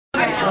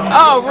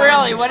Oh,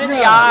 really? What are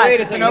the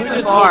odds? It's an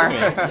open bar.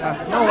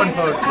 No one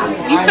posed.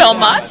 Do you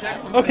film us?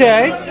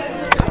 Okay.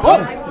 Oh,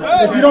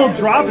 if you don't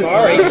drop it.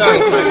 Sorry.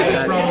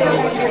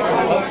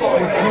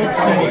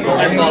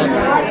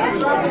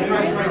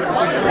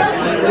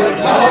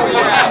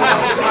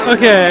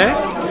 Okay.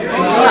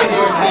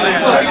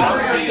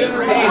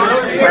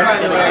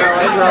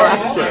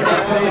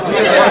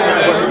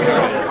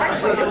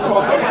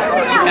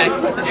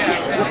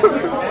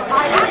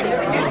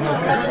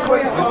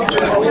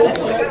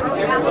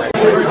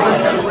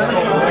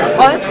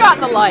 Well, it's gotten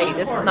the light.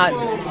 This is not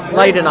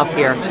light enough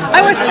here.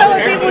 I was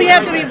telling people you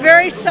have to be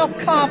very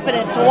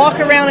self-confident to walk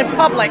around in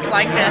public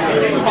like this.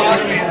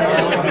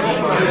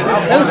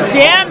 Those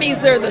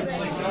jammies are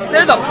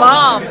they're the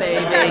bomb,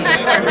 baby.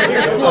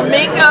 There's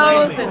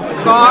flamingos and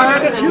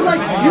scarves,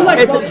 and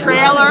it's a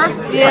trailer.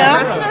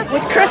 Yeah, Christmas.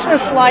 with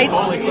Christmas lights.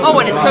 Oh,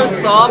 and it's so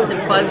soft and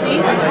fuzzy.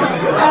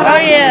 Oh,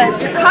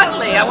 yes. You're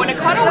cuddly. I want to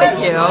cuddle with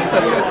you.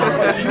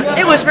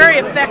 It was very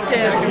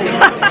effective.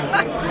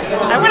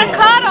 I want to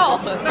cuddle.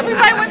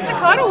 Everybody wants to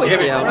cuddle with you.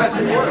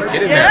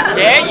 Get in there.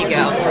 There you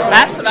go.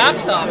 That's what I'm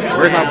talking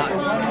about.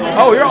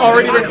 Oh, you're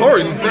already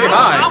recording. Say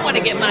hi. I want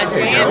to get my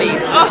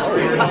jammies.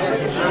 Oh, God.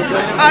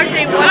 Aren't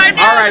they wonderful? I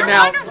know, All right,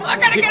 now. wonderful. I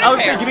gotta get I a was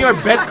pair. saying, give me my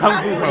best kung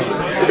fu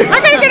pose. I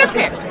gotta get a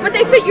pair. But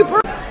they fit you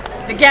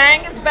perfect. The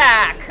gang is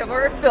back.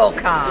 We're at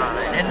Philcon.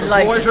 And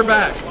like, Boys are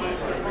back.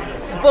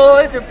 the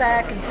boys are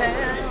back in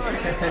town.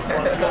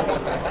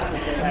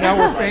 Now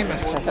we're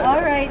famous.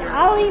 All right,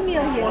 I'll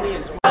email you.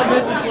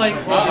 This is like.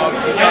 You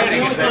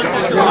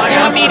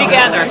and me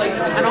together. I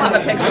don't have a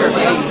picture of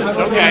you.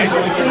 Okay.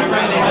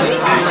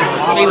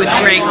 It's me with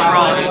Greg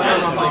Frost.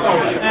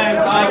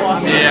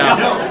 Yeah.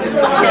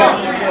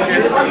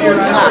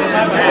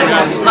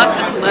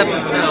 Luscious lips,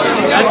 too.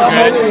 That's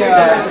good.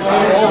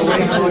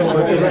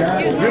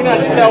 Do not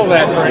sell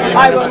that for anything.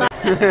 I will not.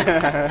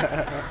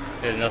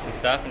 There's nothing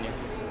stopping you.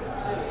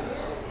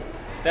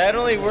 That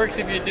only works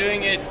if you're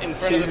doing it in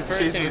front of the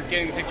person who's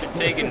getting the picture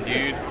taken,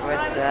 dude.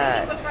 What's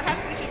that?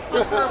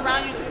 Plus we're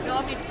around you to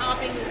all be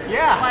popping.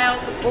 Yeah.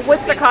 Well,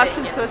 what's the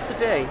costume supposed to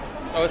be?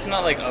 Oh, it's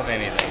not like of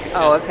anything. It's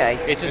Oh, just, okay.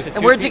 It's just a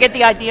And where'd you get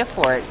the idea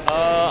for it?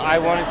 I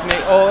wanted to make.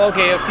 Oh,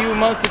 okay. A few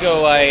months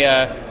ago,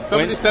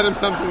 Somebody sent him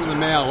something in the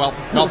mail, well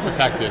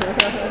protected.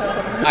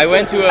 I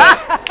went to a.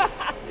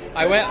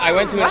 I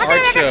went to an Why art did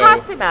I make a show.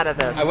 costume out of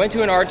this? I went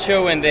to an art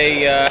show and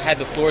they had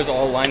the floors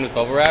all lined with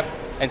bubble wrap,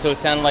 and so it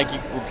sounded like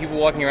people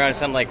walking around. It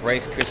sounded like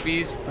Rice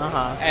Krispies.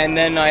 And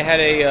then I had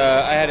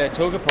a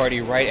toga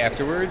party right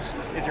afterwards.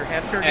 Is your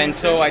hat fair? And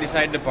so I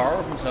decided to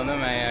borrow from some of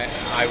them.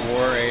 I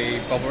wore a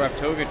bubble wrap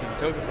toga to the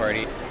toga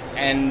party,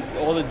 and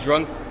all the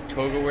drunk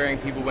toga wearing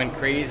people went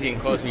crazy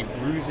and caused me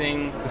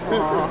bruising.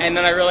 And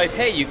then I realized,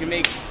 hey, you can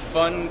make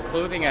fun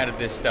clothing out of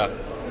this stuff.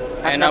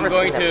 And I'm never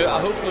going seen to, that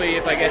before. hopefully,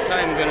 if I get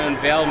time, I'm going to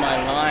unveil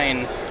my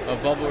line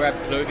of bubble wrap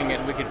clothing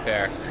at Wicked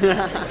Fair.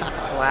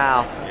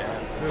 Wow.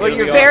 Well, It'll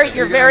you're be very, awesome.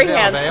 you're very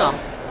handsome.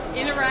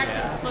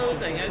 Interactive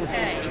clothing,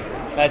 okay.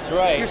 That's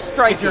right. You're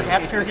striking. Is your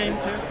hat fair game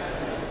too?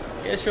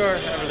 Yeah, sure,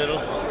 have a little.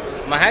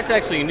 My hat's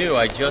actually new.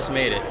 I just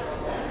made it.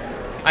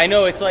 I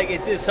know it's like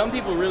some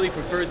people really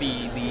prefer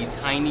the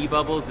tiny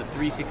bubbles, the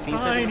 3/16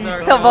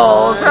 centimeters.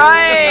 Doubles,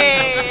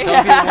 right?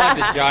 Some people want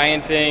the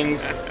giant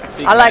things.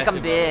 big, I like them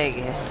massive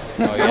big.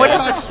 Oh, yeah. What is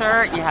the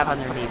shirt you have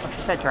underneath?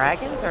 Is that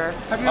dragons or?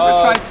 Have you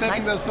ever tried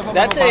saving those little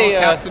that's bottle a,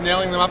 caps and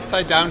nailing them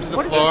upside down to the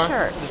What is floor?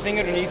 that shirt? The thing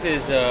underneath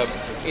is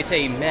it's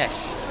a mesh.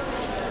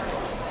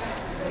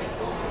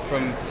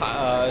 From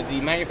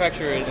the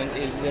manufacturer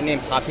is the name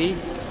Poppy,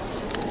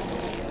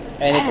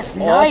 and it's That's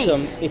nice.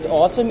 awesome. It's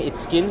awesome. It's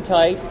skin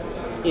tight.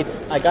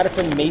 I got it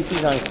from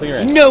Macy's on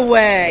clearance. No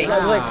way. I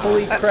was like,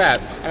 holy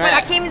crap! And Wait,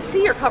 I can't even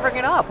see you're covering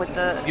it up with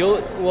the.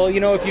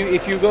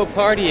 if you go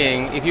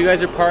partying, if you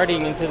guys are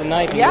partying into the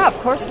night, Yeah, of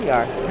course we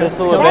are. this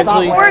will That's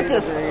eventually.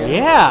 gorgeous.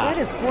 Yeah. That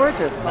is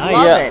gorgeous. I Nice.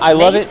 love Yeah, it. I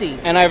love Macy's.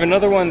 it. And I have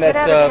another one Get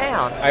that's out of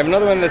town. I have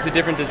another one that's a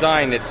different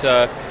design. It's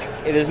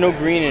there's no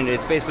green in it.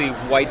 It's basically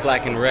white,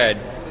 black, and red,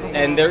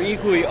 and they're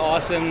equally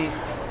awesome.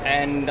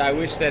 And I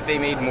wish that they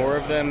made more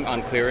of them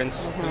on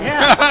clearance.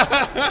 Yeah.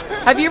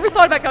 Have you ever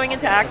thought about going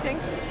into acting?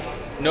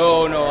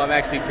 No, I'm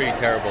actually pretty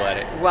terrible at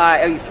it.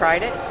 Why? Oh, you've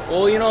tried it?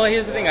 Well,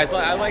 here's the thing. I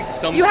like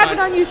some. You have an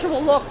unusual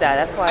look,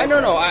 that's why. I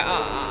know.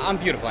 I'm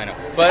beautiful. I know,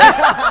 but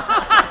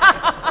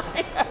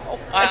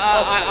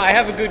I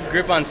have a good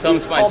grip on some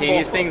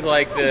spontaneous things,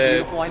 like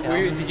the. Beautiful, I know.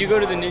 Did you go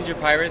to the Ninja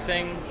Pirate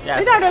thing?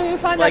 Yes. I don't even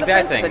find Like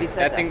that offensive thing. he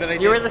said That thing that I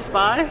did. You were the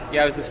spy?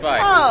 Yeah, I was the spy.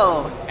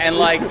 Oh. And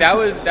like that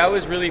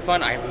was really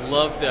fun. I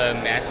loved the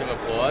massive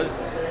applause,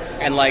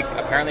 and like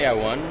apparently I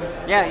won.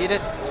 Yeah, you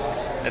did.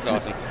 That's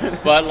awesome.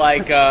 But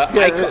like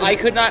I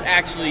could not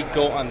actually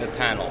go on the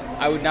panel.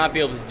 I would not be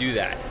able to do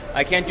that.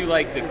 I can't do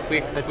like the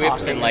quick The quips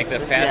talking. and like the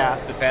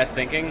fast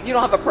thinking. You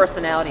don't have a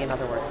personality, in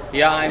other words.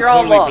 Yeah, I'm You're all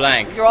totally looks.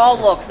 blank. You're all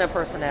looks, no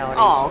personality.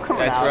 Oh, come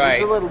That's on. right.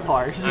 It's a little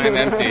harsh. I'm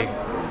empty.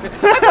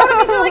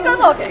 He's really good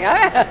looking.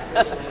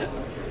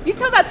 You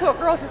tell that to a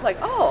girl, she's like,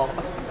 oh,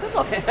 I'm good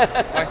looking.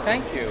 Why,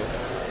 thank you.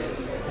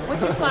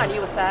 What's your sign? Are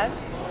you a Sag?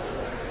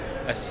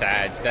 A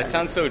Sag. That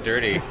sounds so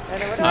dirty.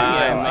 What are you?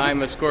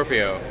 I'm a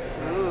Scorpio.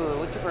 Ooh,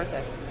 what's your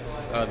birthday?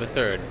 The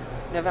 3rd.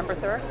 November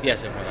 3rd?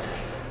 Yes, November.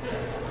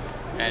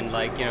 And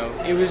like, you know,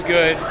 it was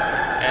good.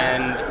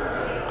 And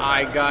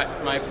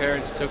my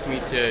parents took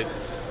me to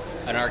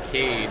an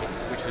arcade,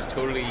 which was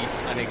totally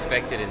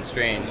unexpected and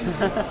strange.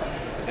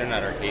 Because they're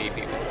not arcade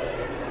people.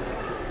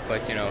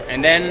 But, you know,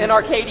 and then... In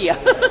Arcadia.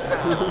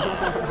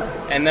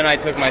 And then I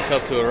took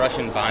myself to a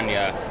Russian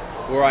banya,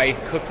 where I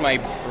cooked my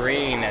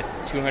brain at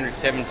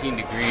 217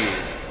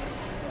 degrees.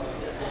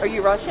 Are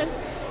you Russian?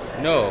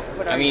 No,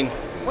 I mean...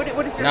 What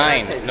is your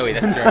 9. heritage? No, wait,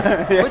 that's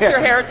German. What's your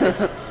heritage?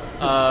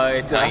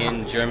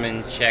 Italian,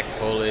 German, Czech,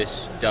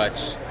 Polish,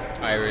 Dutch,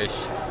 Irish.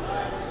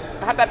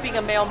 How about being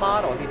a male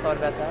model? Have you thought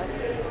about that?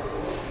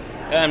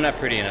 I'm not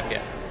pretty enough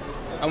yet.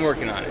 I'm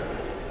working on it.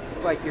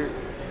 Like your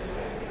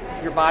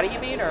body, you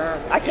mean?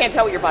 Or I can't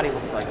tell what your body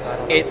looks like, so I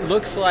don't know. It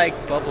looks like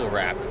bubble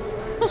wrap.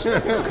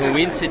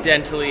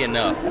 Coincidentally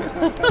enough.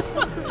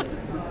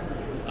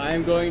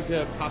 I'm going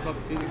to pop up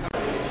to the...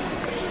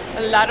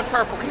 A lot of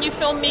purple. Can you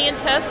film me and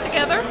Tess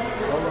together?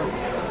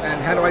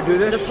 And how do I do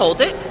this? Just hold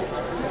it.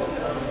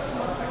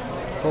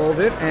 Hold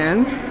it,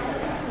 and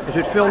is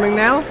it filming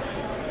now?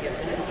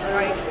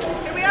 Right.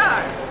 Here we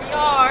are. We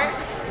are.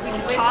 We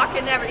can talk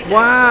and everything.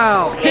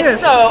 Wow. It's Kiss.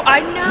 so,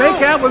 I know.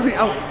 Make out with me.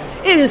 Oh,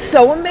 It is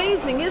so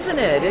amazing, isn't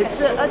it?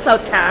 It's a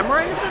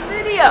camera and it's a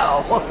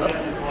video.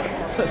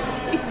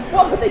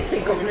 What would they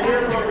think of me?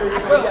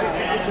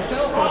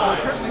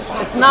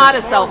 It's not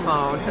a cell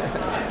phone.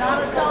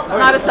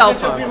 Not a cell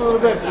phone.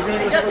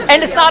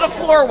 And it's not a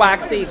floor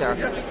wax either.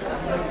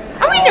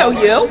 How do we know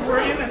you?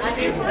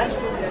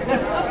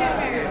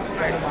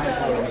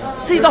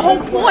 See, the whole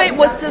point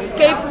was to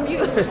escape from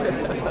you.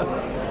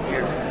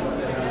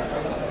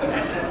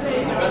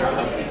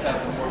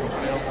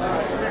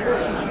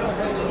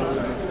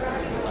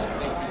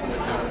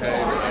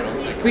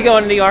 We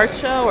going to the art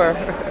show or?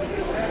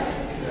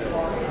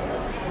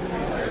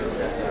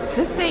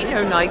 This ain't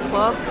no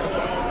nightclub.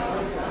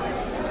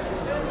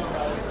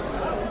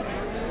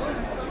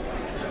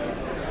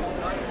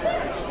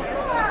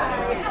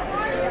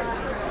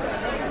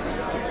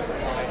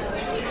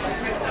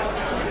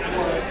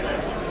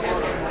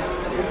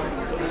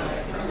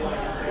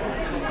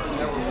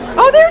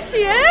 Oh, there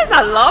she is.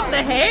 I love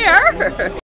the hair.